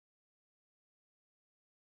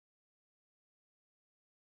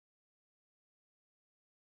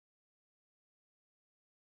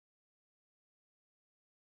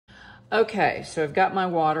Okay, so I've got my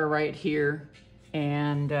water right here,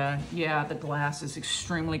 and yeah, the glass is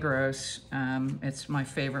extremely gross. It's my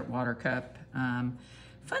favorite water cup.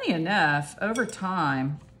 Funny enough, over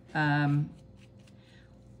time,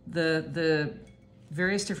 the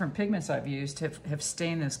various different pigments I've used have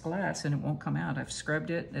stained this glass, and it won't come out. I've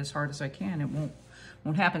scrubbed it as hard as I can. It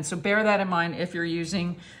won't happen. So bear that in mind if you're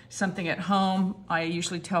using something at home. I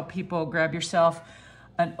usually tell people, grab yourself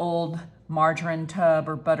an old margarine tub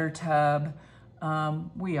or butter tub.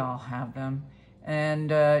 We all have them.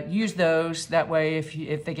 And use those. That way,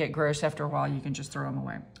 if they get gross after a while, you can just throw them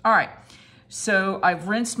away. All right, so I've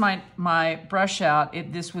rinsed my brush out.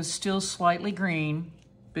 This was still slightly green,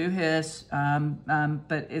 boo hiss,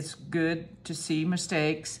 but it's good to see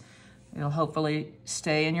mistakes. It'll hopefully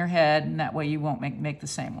stay in your head, and that way you won't make the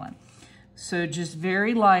same one. So just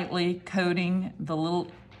very lightly coating the little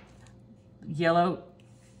yellow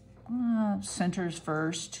centers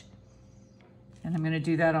first. And I'm gonna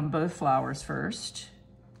do that on both flowers first.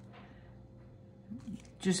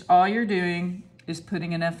 Just all you're doing is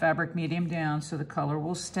putting enough fabric medium down so the color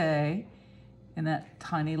will stay in that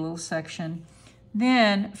tiny little section.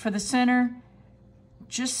 Then for the center,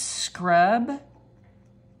 just scrub.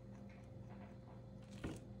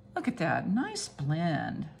 Look at that, nice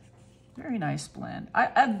blend. Very nice blend.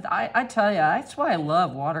 I tell you, that's why I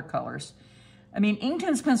love watercolors. I mean,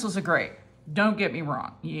 Inktense pencils are great. Don't get me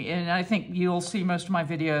wrong. And I think you'll see most of my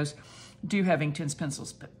videos do have Inktense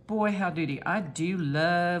pencils, but boy, howdy, I do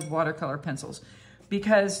love watercolor pencils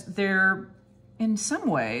because they're, in some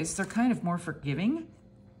ways, they're kind of more forgiving.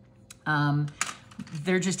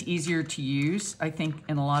 They're just easier to use, I think,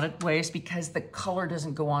 in a lot of ways because the color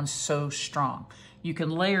doesn't go on so strong. You can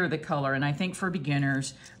layer the color, and I think for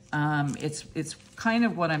beginners, it's kind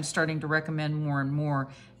of what I'm starting to recommend more and more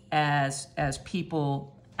as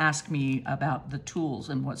people ask me about the tools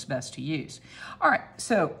and what's best to use. All right,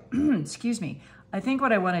 so, excuse me. I think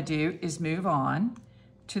what I wanna do is move on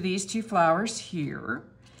to these two flowers here.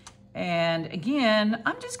 And again,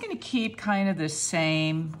 I'm just gonna keep kind of the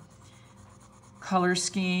same color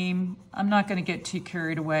scheme. I'm not gonna get too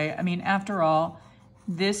carried away. I mean, after all,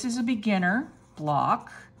 this is a beginner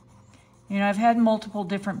block. You know, I've had multiple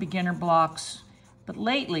different beginner blocks, but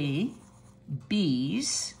lately,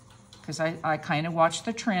 bees, because I kind of watch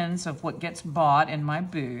the trends of what gets bought in my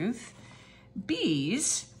booth,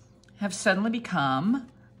 bees have suddenly become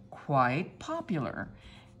quite popular.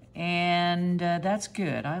 And that's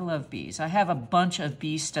good. I love bees. I have a bunch of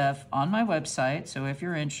bee stuff on my website, so if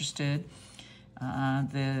you're interested,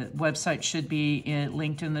 the website should be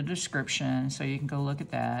linked in the description, so you can go look at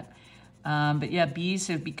that. But yeah, bees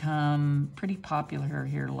have become pretty popular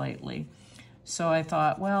here lately. So I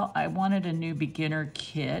thought, well, I wanted a new beginner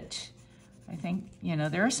kit. I think, you know,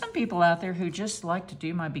 there are some people out there who just like to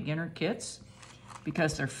do my beginner kits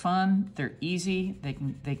because they're fun, they're easy, they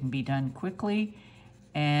can be done quickly,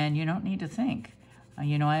 and you don't need to think.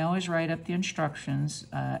 You know, I always write up the instructions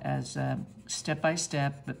as step by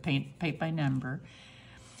step, but paint by number.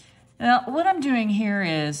 Now, what I'm doing here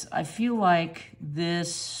is I feel like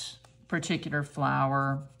this particular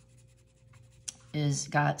flower is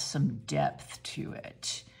got some depth to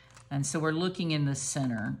it. And so we're looking in the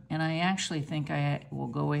center, and I actually think I will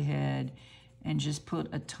go ahead and just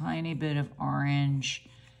put a tiny bit of orange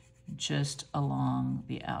just along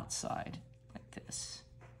the outside, like this.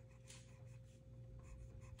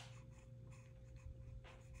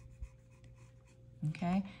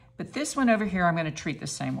 Okay, but this one over here, I'm gonna treat the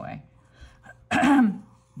same way.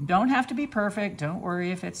 Don't have to be perfect. Don't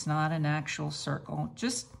worry if it's not an actual circle.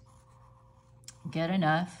 Just get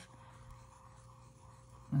enough.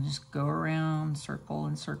 And just go around, circle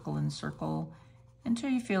and circle and circle until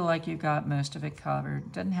you feel like you've got most of it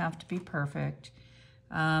covered. Doesn't have to be perfect.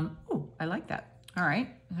 Oh, I like that. All right,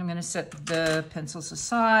 I'm gonna set the pencils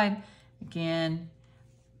aside again,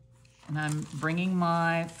 and I'm bringing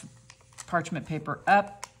my parchment paper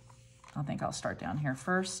up. I think I'll start down here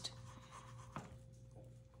first.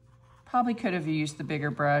 Probably could have used the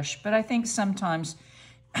bigger brush, but I think sometimes,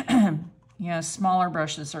 smaller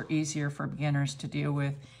brushes are easier for beginners to deal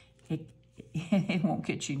with. It won't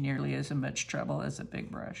get you nearly as much trouble as a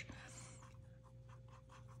big brush.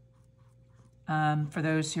 For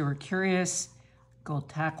those who are curious, gold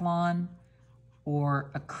Taklon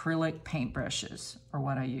or acrylic paintbrushes are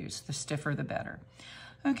what I use. The stiffer, the better.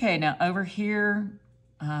 Okay, now over here,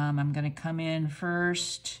 I'm gonna come in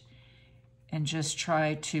first and just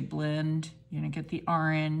try to blend, get the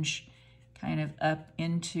orange kind of up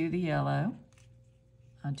into the yellow.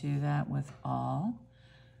 I'll do that with all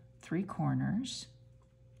 3 corners.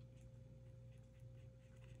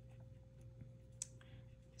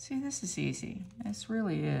 See, this is easy. This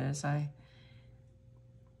really is. And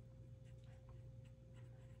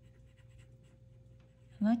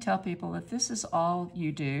I tell people, if this is all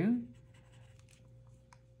you do,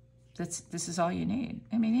 this is all you need.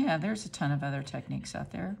 I mean, yeah, there's a ton of other techniques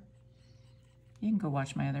out there. You can go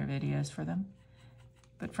watch my other videos for them.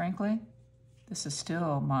 But frankly, this is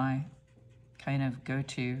still my kind of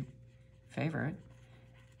go-to favorite.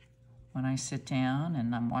 When I sit down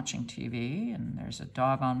and I'm watching TV and there's a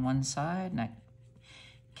dog on one side and a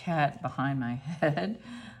cat behind my head,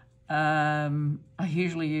 I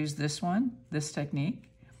usually use this technique.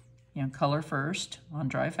 You know, color first on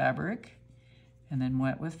dry fabric and then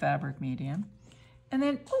wet with fabric medium. And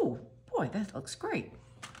then, oh boy, that looks great.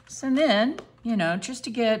 So then, you know, just to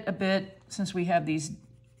get a bit, since we have these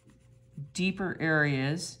deeper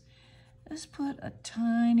areas, let's put a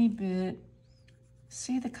tiny bit.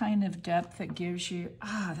 See the kind of depth it gives you?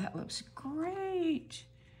 Ah, that looks great.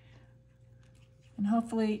 And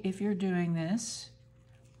hopefully if you're doing this,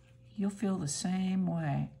 you'll feel the same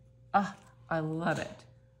way. Ah, I love it.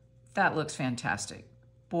 That looks fantastic.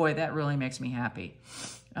 Boy, that really makes me happy.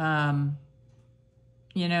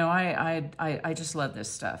 You know, I just love this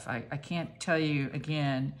stuff. I can't tell you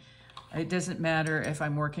again, it doesn't matter if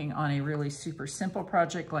I'm working on a really super simple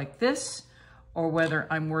project like this, or whether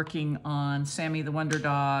I'm working on Sammy the Wonder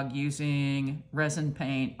Dog using resin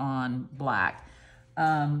paint on black.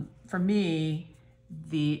 For me,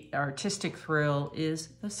 the artistic thrill is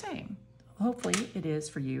the same. Hopefully it is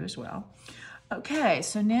for you as well. Okay,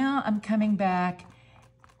 so now I'm coming back,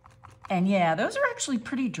 and yeah, those are actually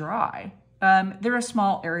pretty dry. They're a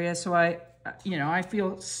small area, so I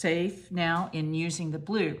feel safe now in using the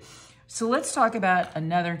blue. So let's talk about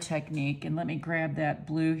another technique, and let me grab that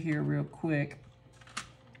blue here real quick.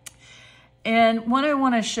 And what I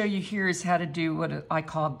want to show you here is how to do what I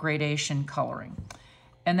call gradation coloring.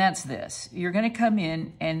 And that's this. You're going to come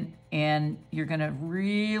in and you're going to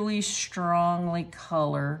really strongly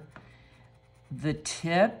color the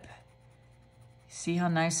tip. See how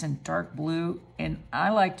nice and dark blue? And I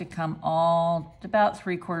like to come about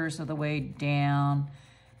 3/4 of the way down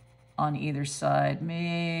on either side,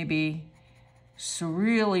 maybe. So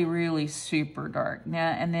really, really super dark. Now,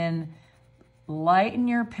 and then lighten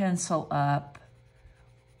your pencil up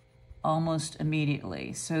almost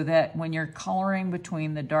immediately so that when you're coloring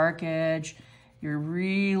between the dark edge, you're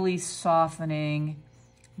really softening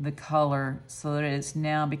the color so that it's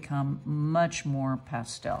now become much more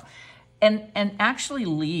pastel. And actually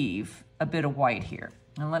leave a bit of white here.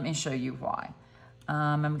 And let me show you why.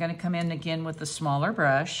 I'm gonna come in again with the smaller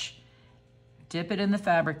brush, dip it in the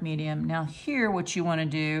fabric medium. Now here, what you wanna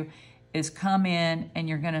do is come in and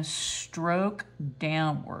you're gonna stroke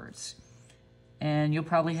downwards. And you'll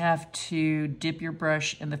probably have to dip your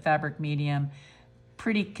brush in the fabric medium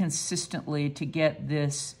pretty consistently to get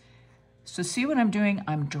this. So see what I'm doing?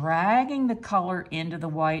 I'm dragging the color into the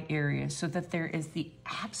white area so that there is the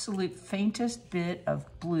absolute faintest bit of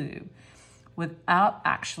blue without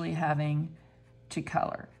actually having to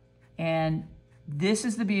color. And this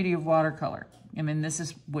is the beauty of watercolor. I mean, this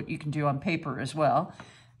is what you can do on paper as well.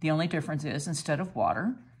 The only difference is instead of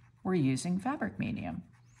water, we're using fabric medium.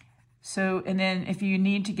 So, and then if you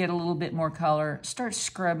need to get a little bit more color, start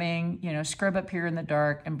scrubbing, you know, scrub up here in the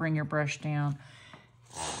dark and bring your brush down.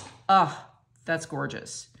 Ah, that's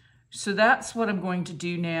gorgeous. So that's what I'm going to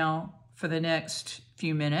do now for the next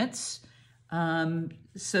few minutes,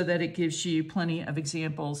 so that it gives you plenty of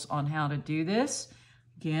examples on how to do this.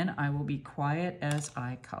 Again, I will be quiet as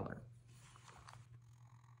I color.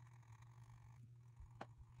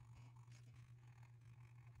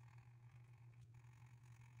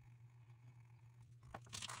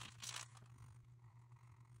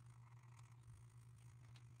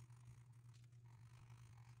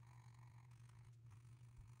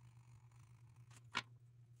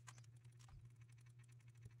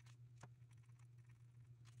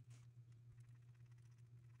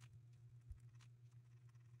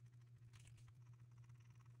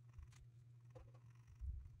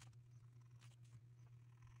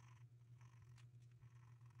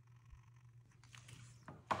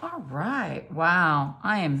 All right, wow,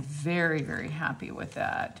 I am very, very happy with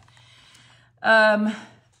that.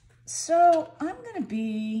 So I'm gonna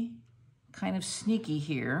be kind of sneaky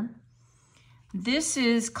here. This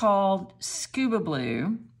is called Scuba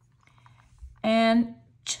Blue, and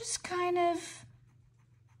just kind of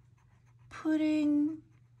putting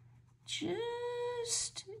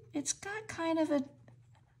it's got kind of a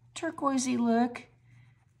turquoisey look,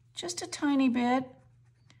 just a tiny bit.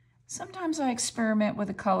 Sometimes I experiment with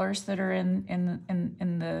the colors that are in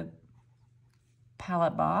the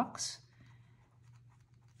palette box.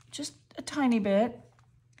 just a tiny bit.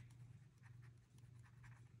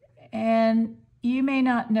 And you may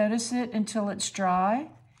not notice it until it's dry,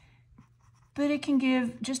 but it can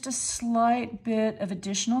give just a slight bit of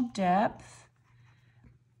additional depth.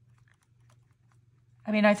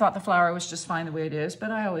 I mean, I thought the flower was just fine the way it is,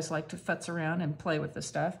 but I always like to futz around and play with the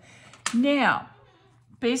stuff. Now,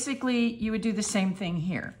 basically, you would do the same thing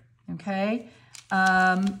here, okay?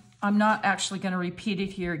 I'm not actually going to repeat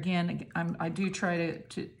it here again. I do try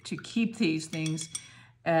to keep these things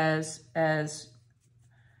as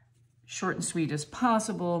short and sweet as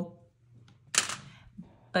possible.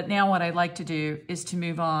 But now what I'd like to do is to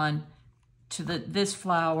move on to this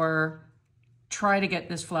flower, try to get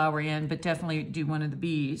this flower in, but definitely do one of the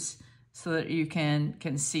bees so that you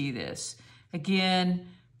can see this. Again,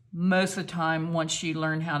 most of the time, once you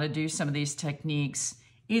learn how to do some of these techniques,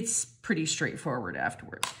 it's pretty straightforward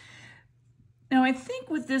afterwards. Now, I think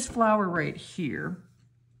with this flower right here,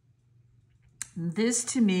 this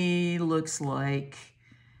to me looks like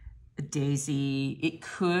a daisy. It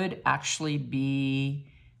could actually be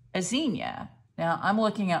a zinnia. Now, I'm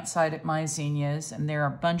looking outside at my zinnias, and there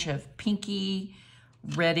are a bunch of pinky,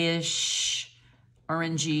 reddish,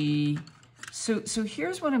 orangey. So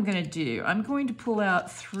here's what I'm going to do. I'm going to pull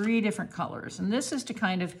out 3 different colors, and this is to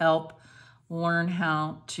kind of help learn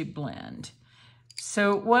how to blend.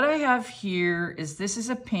 So what I have here is, this is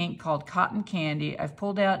a pink called Cotton Candy. I've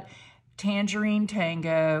pulled out Tangerine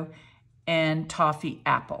Tango and Toffee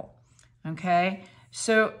Apple, okay?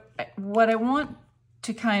 So what I want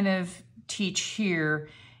to kind of teach here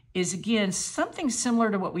is, again, something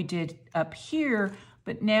similar to what we did up here,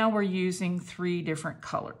 but now we're using 3 different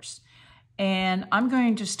colors. And I'm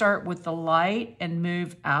going to start with the light and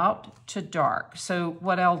move out to dark. So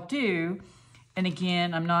what I'll do, and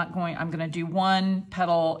again, I'm going to do 1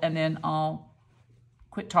 petal and then I'll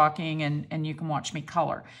quit talking and you can watch me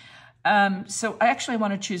color. So I actually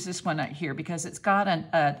want to choose this one right here because it's got an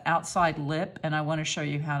outside lip, and I want to show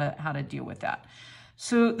you how to deal with that.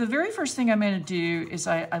 So the very first thing I'm going to do is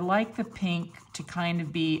I like the pink to kind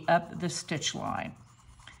of be up the stitch line.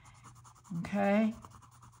 Okay.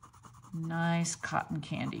 Nice cotton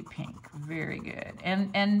candy pink. Very good.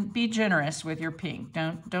 And be generous with your pink.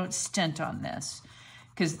 Don't stint on this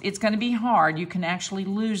because it's going to be hard. You can actually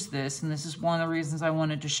lose this, and this is one of the reasons I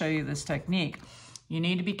wanted to show you this technique. You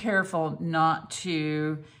need to be careful not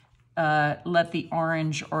to let the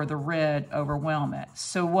orange or the red overwhelm it.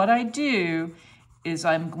 So what I do is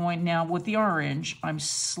I'm going now with the orange, I'm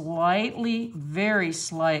slightly, very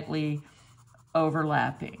slightly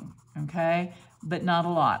overlapping, okay? But not a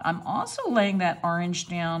lot. I'm also laying that orange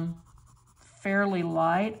down fairly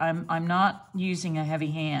light. I'm not using a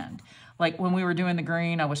heavy hand. Like when we were doing the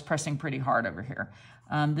green, I was pressing pretty hard over here.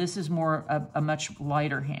 This is more a much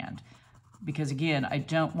lighter hand because, again, I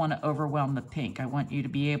don't want to overwhelm the pink. I want you to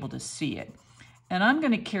be able to see it. And I'm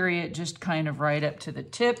going to carry it just kind of right up to the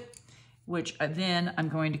tip, which then I'm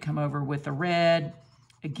going to come over with the red,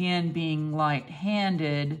 again being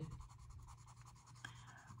light-handed.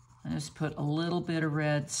 I just put a little bit of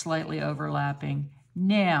red slightly overlapping.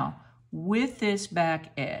 Now, with this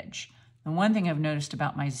back edge, the one thing I've noticed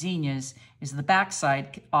about my zinnias is the back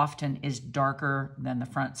side often is darker than the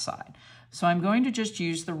front side. So I'm going to just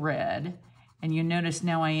use the red, and you notice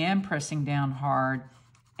now I am pressing down hard,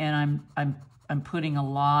 and I'm putting a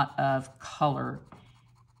lot of color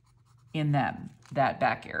in that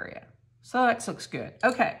back area. So that looks good.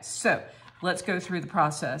 Okay, so let's go through the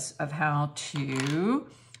process of how to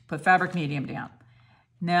put fabric medium down.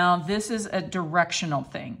 Now, this is a directional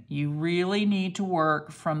thing. You really need to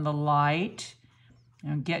work from the light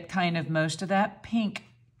and get kind of most of that pink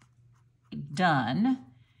done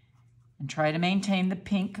and try to maintain the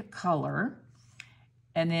pink color.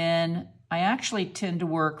 And then I actually tend to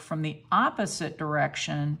work from the opposite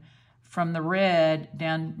direction, from the red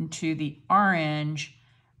down into the orange,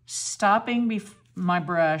 stopping my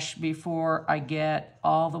brush before I get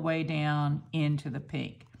all the way down into the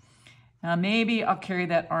pink. Now maybe I'll carry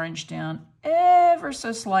that orange down ever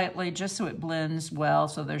so slightly just so it blends well,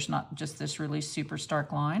 so there's not just this really super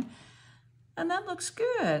stark line. And that looks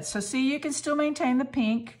good. So see, you can still maintain the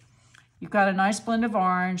pink. You've got a nice blend of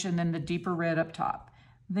orange and then the deeper red up top.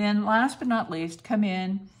 Then last but not least, come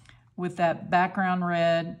in with that background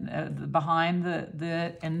red behind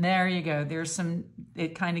and there you go. There's some,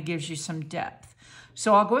 it kind of gives you some depth.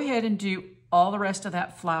 So I'll go ahead and do all the rest of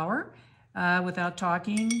that flower without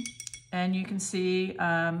talking. And you can see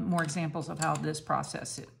more examples of how this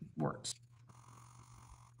process works.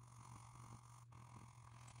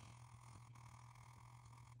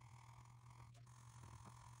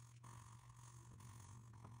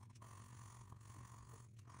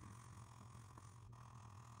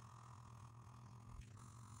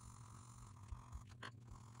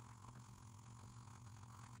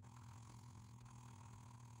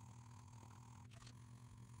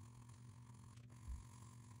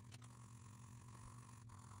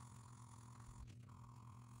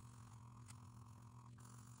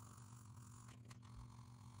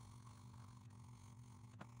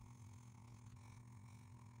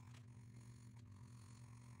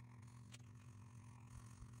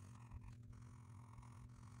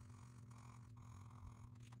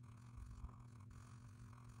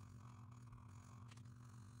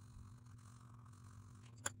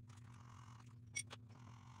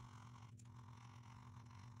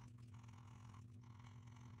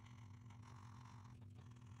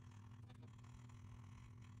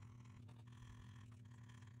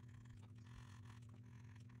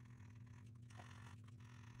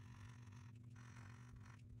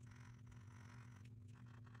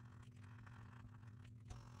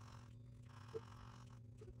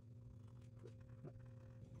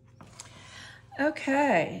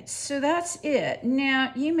 Okay, so that's it.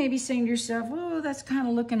 Now, you may be saying to yourself, oh, that's kind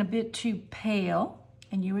of looking a bit too pale,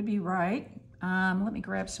 and you would be right. Let me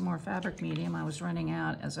grab some more fabric medium. I was running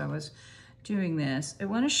out as I was doing this. I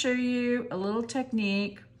want to show you a little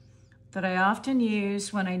technique that I often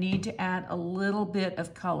use when I need to add a little bit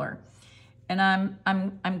of color. And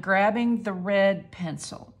I'm grabbing the red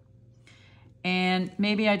pencil. And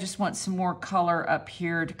maybe I just want some more color up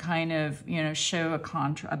here to kind of, you know, show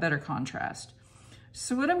a better contrast.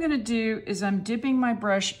 So what I'm gonna do is I'm dipping my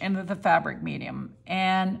brush into the fabric medium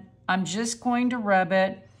and I'm just going to rub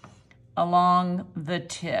it along the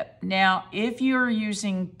tip. Now, if you're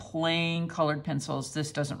using plain colored pencils,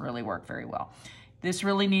 this doesn't really work very well. This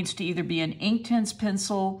really needs to either be an Inktense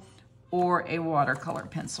pencil or a watercolor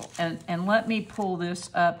pencil. And let me pull this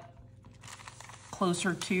up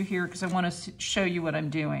closer to here because I want to show you what I'm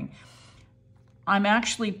doing. I'm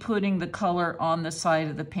actually putting the color on the side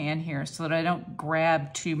of the pan here so that I don't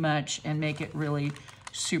grab too much and make it really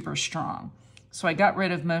super strong. So I got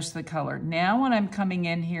rid of most of the color. Now what I'm coming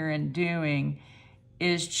in here and doing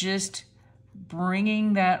is just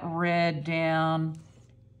bringing that red down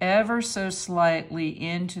ever so slightly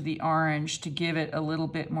into the orange to give it a little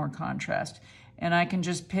bit more contrast. And I can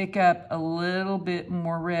just pick up a little bit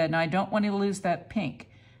more red. And I don't want to lose that pink.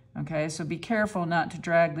 Okay, so be careful not to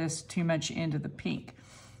drag this too much into the pink.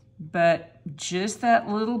 But just that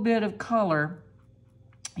little bit of color,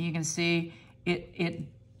 you can see it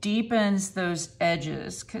deepens those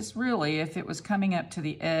edges. Because really, if it was coming up to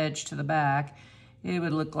the edge, to the back, it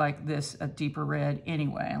would look like this, a deeper red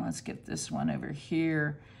anyway. Let's get this one over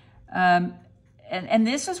here. And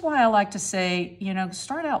this is why I like to say, you know,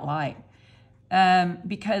 start out light.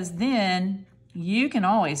 Because then you can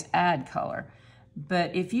always add color.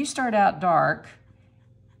 But if you start out dark,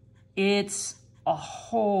 it's a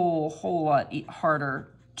whole lot harder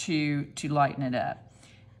to lighten it up.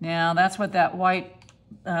 Now, that's what that white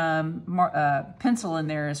pencil in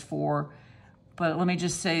there is for. But let me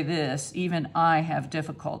just say this, even I have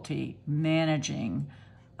difficulty managing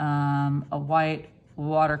a white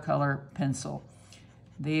watercolor pencil.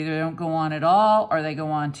 They either don't go on at all or they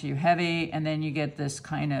go on too heavy, and then you get this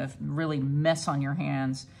kind of really mess on your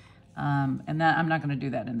hands. And that I'm not going to do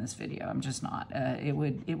that in this video. I'm just not. It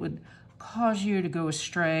would cause you to go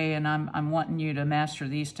astray, and I'm wanting you to master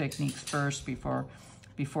these techniques first before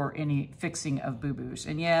any fixing of boo-boos.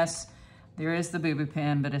 And yes, there is the boo-boo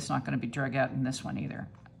pen, but it's not going to be drug out in this one either.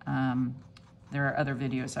 There are other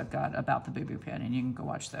videos I've got about the boo-boo pen, and you can go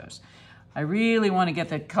watch those. I really want to get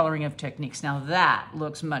the coloring of techniques. Now that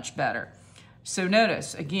looks much better. So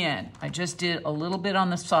notice, again, I just did a little bit on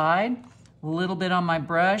the side, a little bit on my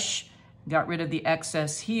brush, got rid of the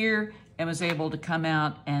excess here, and was able to come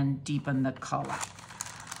out and deepen the color.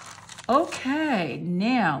 Okay,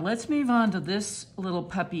 now let's move on to this little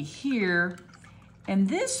puppy here. And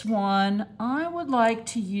this one, I would like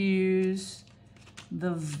to use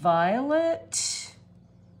the violet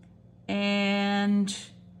and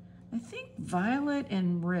I think violet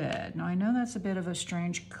and red. Now I know that's a bit of a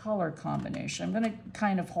strange color combination. I'm gonna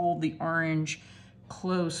kind of hold the orange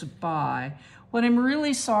close by. What I'm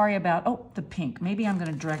really sorry about, oh, the pink. Maybe I'm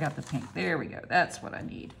gonna drag out the pink. There we go, that's what I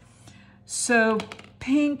need. So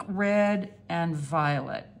pink, red, and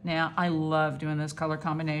violet. Now I love doing this color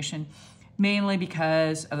combination, mainly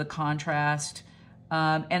because of the contrast.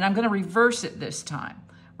 And I'm gonna reverse it this time.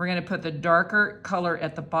 We're gonna put the darker color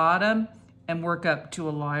at the bottom and work up to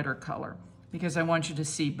a lighter color because I want you to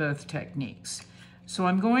see both techniques. So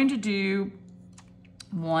I'm going to do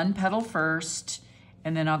one petal first,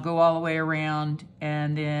 and then I'll go all the way around,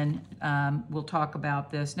 and then we'll talk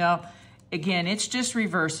about this. Now, again, it's just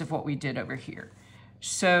reverse of what we did over here.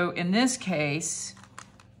 So in this case,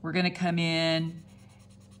 we're gonna come in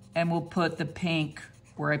and we'll put the pink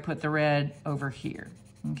where I put the red over here,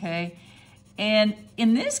 okay? And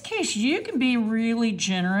in this case, you can be really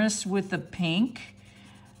generous with the pink,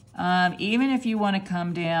 even if you want to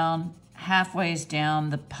come down halfway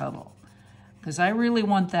down the petal, because I really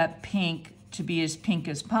want that pink to be as pink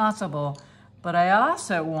as possible, but I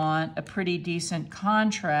also want a pretty decent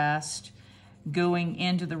contrast going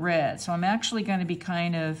into the red. So I'm actually going to be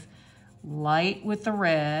kind of light with the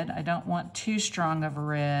red. I don't want too strong of a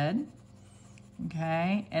red,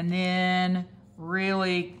 okay? And then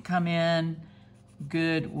really come in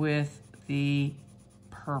good with the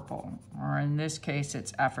purple, or in this case,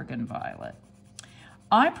 it's African violet.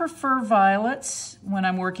 I prefer violets when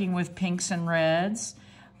I'm working with pinks and reds.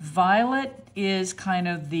 Violet is kind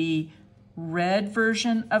of the red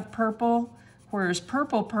version of purple, whereas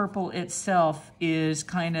purple itself is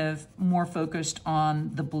kind of more focused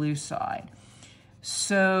on the blue side.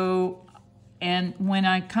 So And when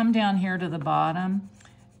I come down here to the bottom,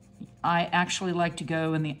 I actually like to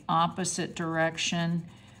go in the opposite direction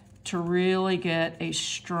to really get a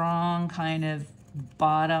strong kind of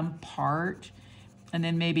bottom part, and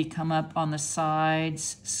then maybe come up on the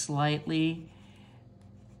sides slightly.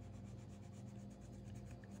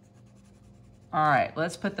 All right,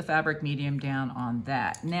 let's put the fabric medium down on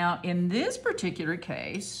that. Now, in this particular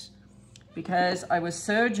case, because I was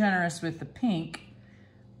so generous with the pink,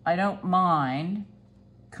 I don't mind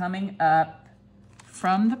coming up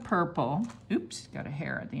from the purple. Oops, got a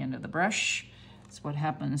hair at the end of the brush. That's what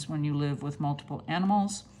happens when you live with multiple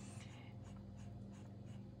animals.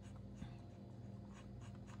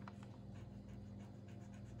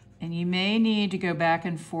 And you may need to go back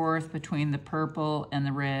and forth between the purple and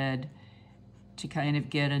the red to kind of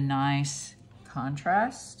get a nice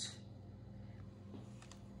contrast.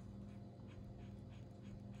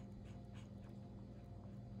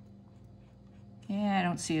 Yeah, I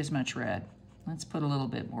don't see as much red. Let's put a little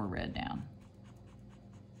bit more red down.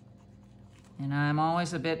 And I'm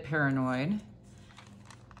always a bit paranoid,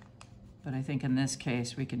 but I think in this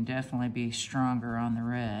case we can definitely be stronger on the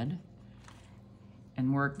red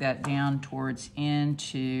and work that down towards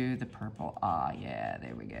into the purple. Ah, yeah,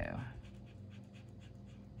 there we go.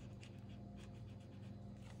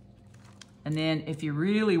 And then if you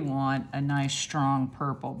really want a nice strong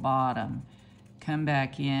purple bottom, come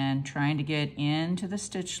back in, trying to get into the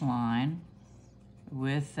stitch line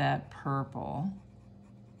with that purple.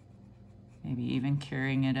 Maybe even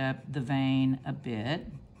carrying it up the vein a bit.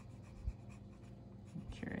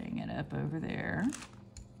 Carrying it up over there.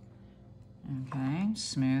 Okay,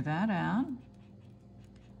 smooth that out.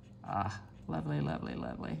 Ah, lovely, lovely,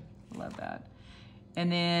 lovely. Love that.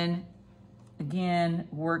 And then, again,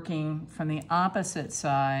 working from the opposite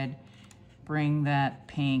side, bring that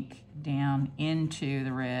pink down into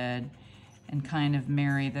the red and kind of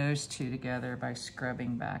marry those two together by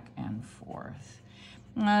scrubbing back and forth.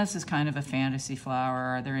 This is kind of a fantasy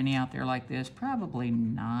flower. Are there any out there like this? Probably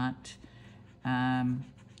not.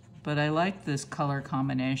 But I like this color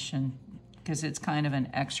combination because it's kind of an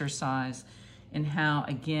exercise in how,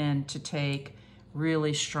 again, to take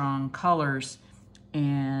really strong colors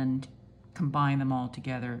and combine them all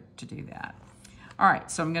together to do that. All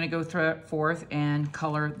right, so I'm gonna go forth and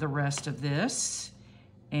color the rest of this,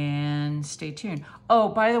 and stay tuned. Oh,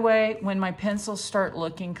 by the way, when my pencils start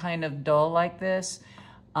looking kind of dull like this,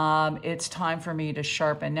 it's time for me to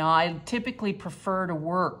sharpen. Now, I typically prefer to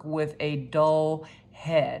work with a dull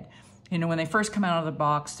head. You know, when they first come out of the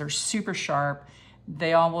box, they're super sharp.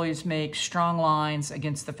 They always make strong lines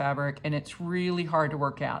against the fabric, and it's really hard to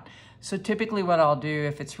work out. So typically what I'll do,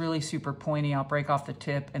 if it's really super pointy, I'll break off the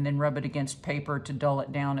tip and then rub it against paper to dull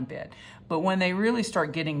it down a bit. But when they really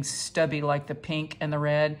start getting stubby like the pink and the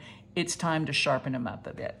red, it's time to sharpen them up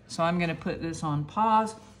a bit. So I'm gonna put this on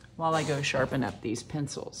pause while I go sharpen up these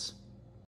pencils.